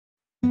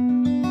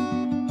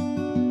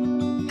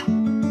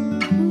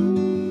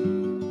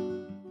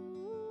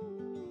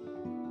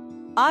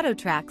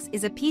AutoTRAX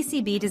is a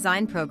PCB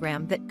design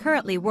program that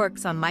currently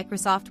works on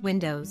Microsoft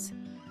Windows.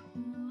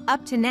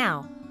 Up to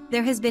now,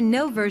 there has been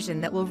no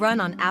version that will run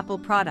on Apple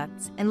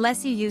products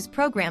unless you use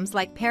programs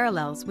like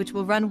Parallels, which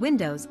will run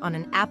Windows on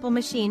an Apple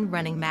machine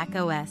running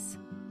macOS.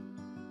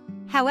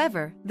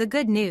 However, the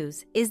good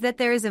news is that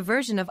there is a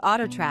version of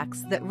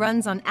AutoTRAX that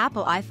runs on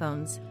Apple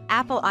iPhones,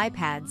 Apple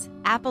iPads,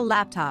 Apple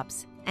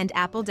laptops, and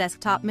Apple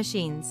desktop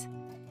machines.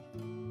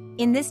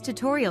 In this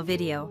tutorial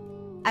video,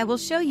 I will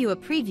show you a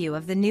preview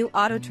of the new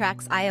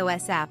AutoTRAX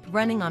iOS app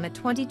running on a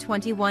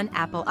 2021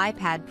 Apple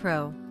iPad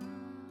Pro.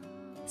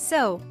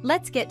 So,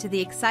 let's get to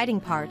the exciting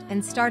part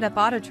and start up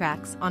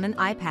AutoTRAX on an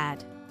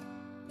iPad.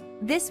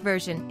 This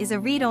version is a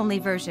read-only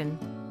version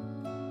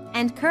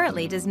and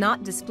currently does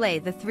not display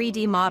the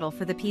 3D model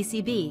for the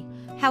PCB.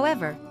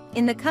 However,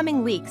 in the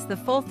coming weeks the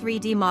full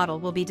 3D model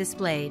will be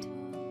displayed.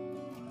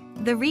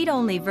 The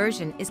read-only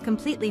version is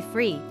completely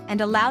free and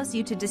allows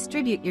you to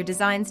distribute your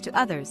designs to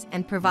others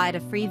and provide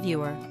a free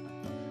viewer.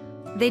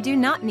 They do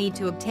not need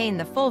to obtain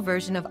the full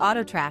version of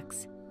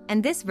AutoTRAX,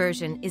 and this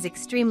version is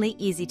extremely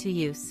easy to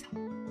use.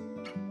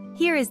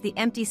 Here is the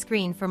empty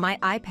screen for my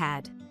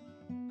iPad.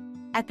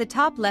 At the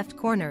top left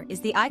corner is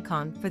the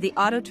icon for the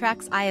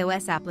AutoTRAX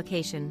iOS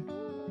application.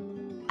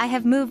 I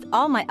have moved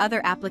all my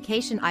other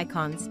application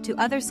icons to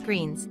other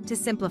screens to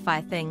simplify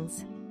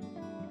things.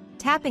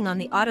 Tapping on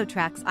the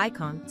AutoTRAX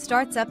icon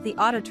starts up the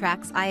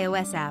AutoTRAX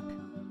iOS app.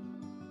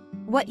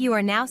 What you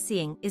are now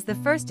seeing is the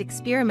first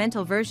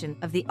experimental version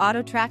of the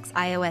AutoTRAX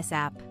iOS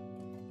app.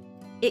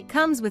 It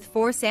comes with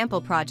 4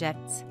 sample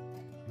projects.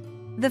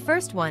 The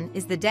first one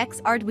is the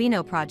DEX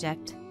Arduino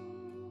project.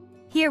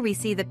 Here we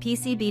see the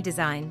PCB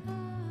design.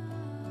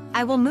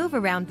 I will move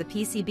around the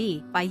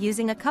PCB by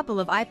using a couple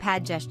of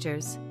iPad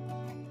gestures.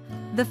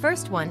 The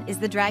first one is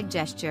the drag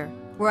gesture,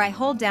 where I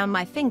hold down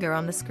my finger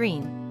on the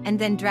screen and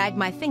then drag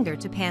my finger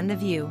to pan the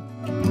view.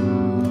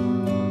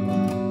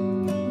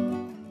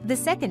 The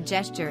second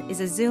gesture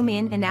is a zoom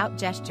in and out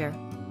gesture.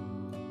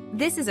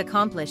 This is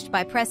accomplished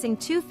by pressing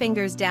 2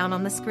 fingers down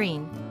on the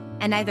screen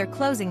and either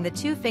closing the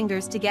 2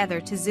 fingers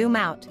together to zoom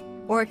out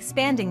or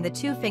expanding the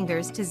 2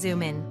 fingers to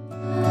zoom in.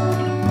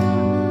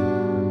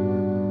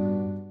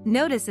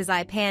 Notice as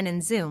I pan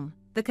and zoom,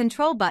 the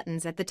control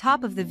buttons at the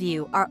top of the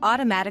view are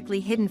automatically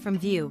hidden from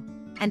view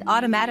and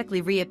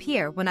automatically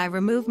reappear when I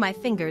remove my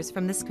fingers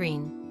from the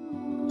screen.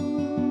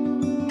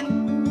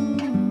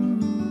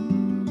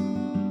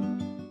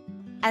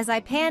 As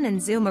I pan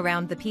and zoom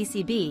around the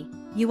PCB,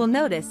 you will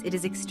notice it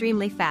is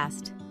extremely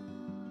fast.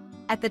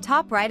 At the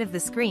top right of the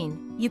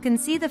screen, you can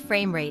see the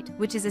frame rate,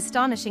 which is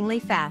astonishingly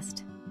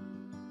fast.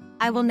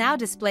 I will now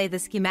display the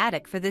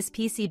schematic for this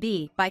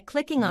PCB by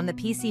clicking on the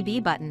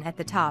PCB button at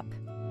the top.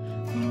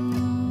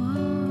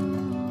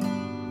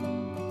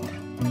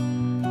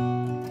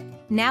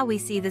 Now we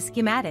see the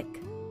schematic.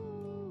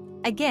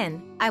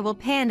 Again, I will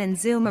pan and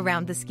zoom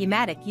around the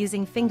schematic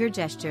using finger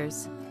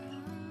gestures,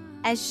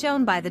 as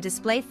shown by the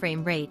display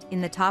frame rate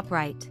in the top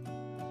right.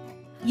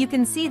 You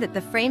can see that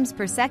the frames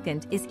per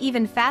second is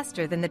even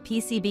faster than the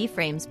PCB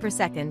frames per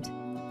second.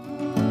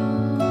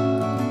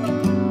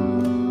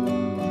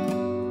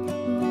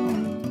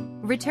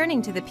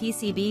 Returning to the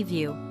PCB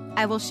view,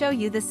 I will show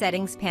you the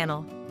settings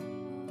panel.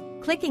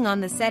 Clicking on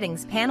the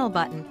settings panel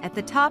button at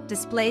the top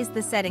displays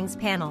the settings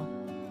panel.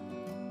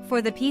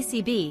 For the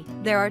PCB,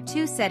 there are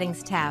 2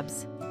 settings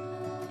tabs.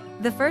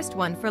 The first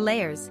one for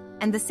layers,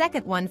 and the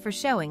second one for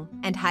showing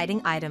and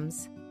hiding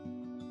items.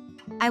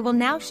 I will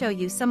now show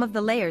you some of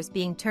the layers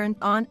being turned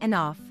on and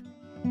off.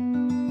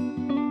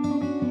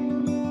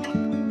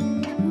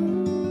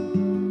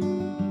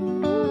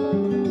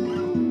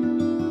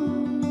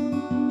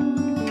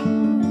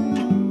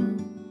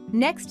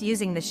 Next,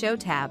 using the Show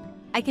tab,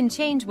 I can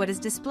change what is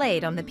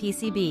displayed on the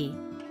PCB.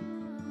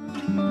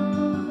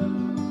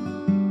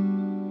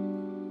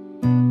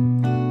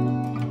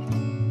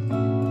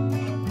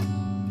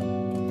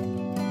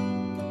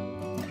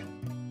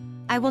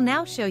 I will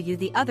now show you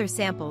the other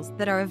samples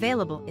that are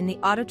available in the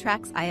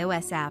AutoTRAX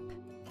iOS app.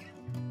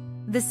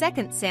 The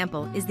second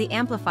sample is the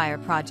amplifier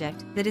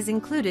project that is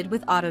included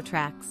with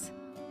AutoTRAX.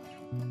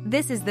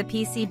 This is the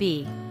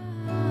PCB.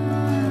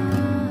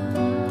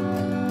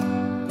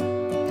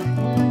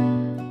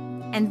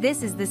 And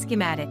this is the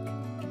schematic.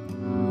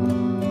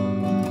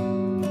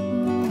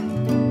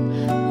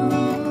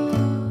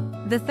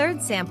 The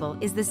third sample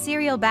is the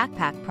serial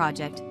backpack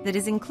project that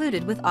is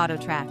included with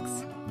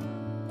AutoTRAX.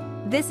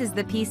 This is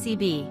the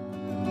PCB.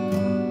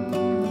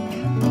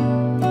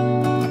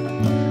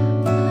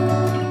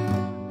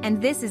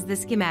 And this is the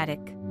schematic.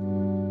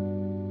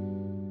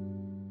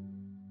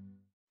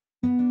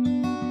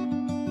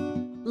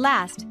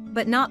 Last,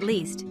 but not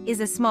least, is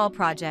a small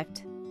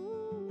project.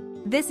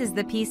 This is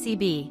the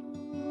PCB.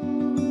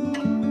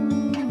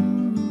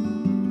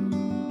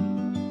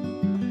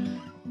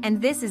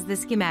 And this is the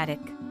schematic.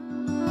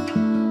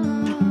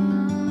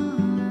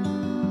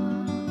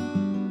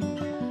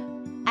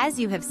 As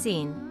you have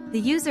seen, the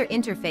user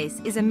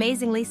interface is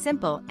amazingly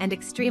simple and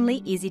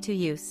extremely easy to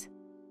use.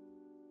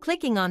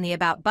 Clicking on the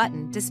About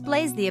button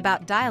displays the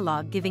About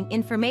dialog giving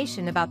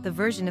information about the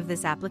version of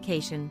this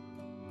application.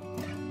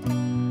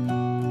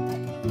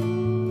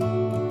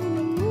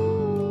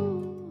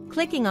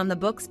 Clicking on the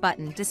Books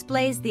button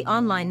displays the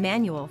online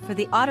manual for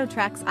the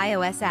AutoTRAX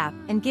iOS app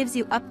and gives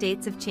you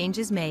updates of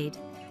changes made.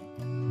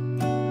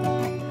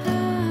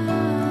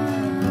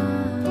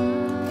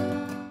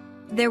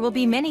 There will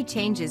be many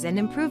changes and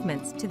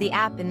improvements to the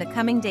app in the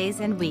coming days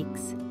and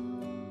weeks.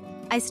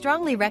 I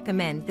strongly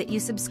recommend that you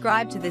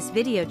subscribe to this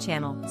video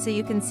channel so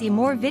you can see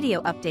more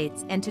video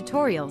updates and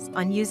tutorials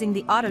on using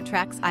the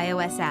AutoTRAX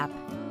iOS app.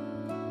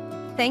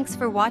 Thanks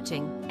for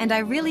watching, and I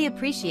really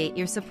appreciate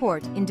your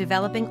support in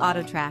developing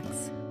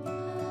AutoTRAX.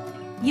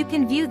 You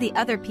can view the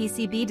other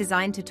PCB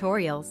design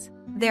tutorials,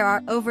 there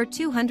are over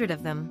 200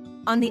 of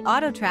them, on the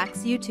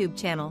AutoTRAX YouTube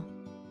channel.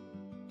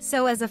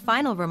 So as a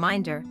final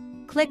reminder,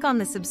 click on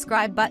the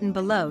subscribe button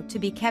below to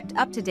be kept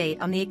up to date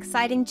on the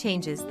exciting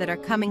changes that are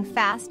coming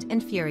fast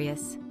and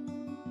furious.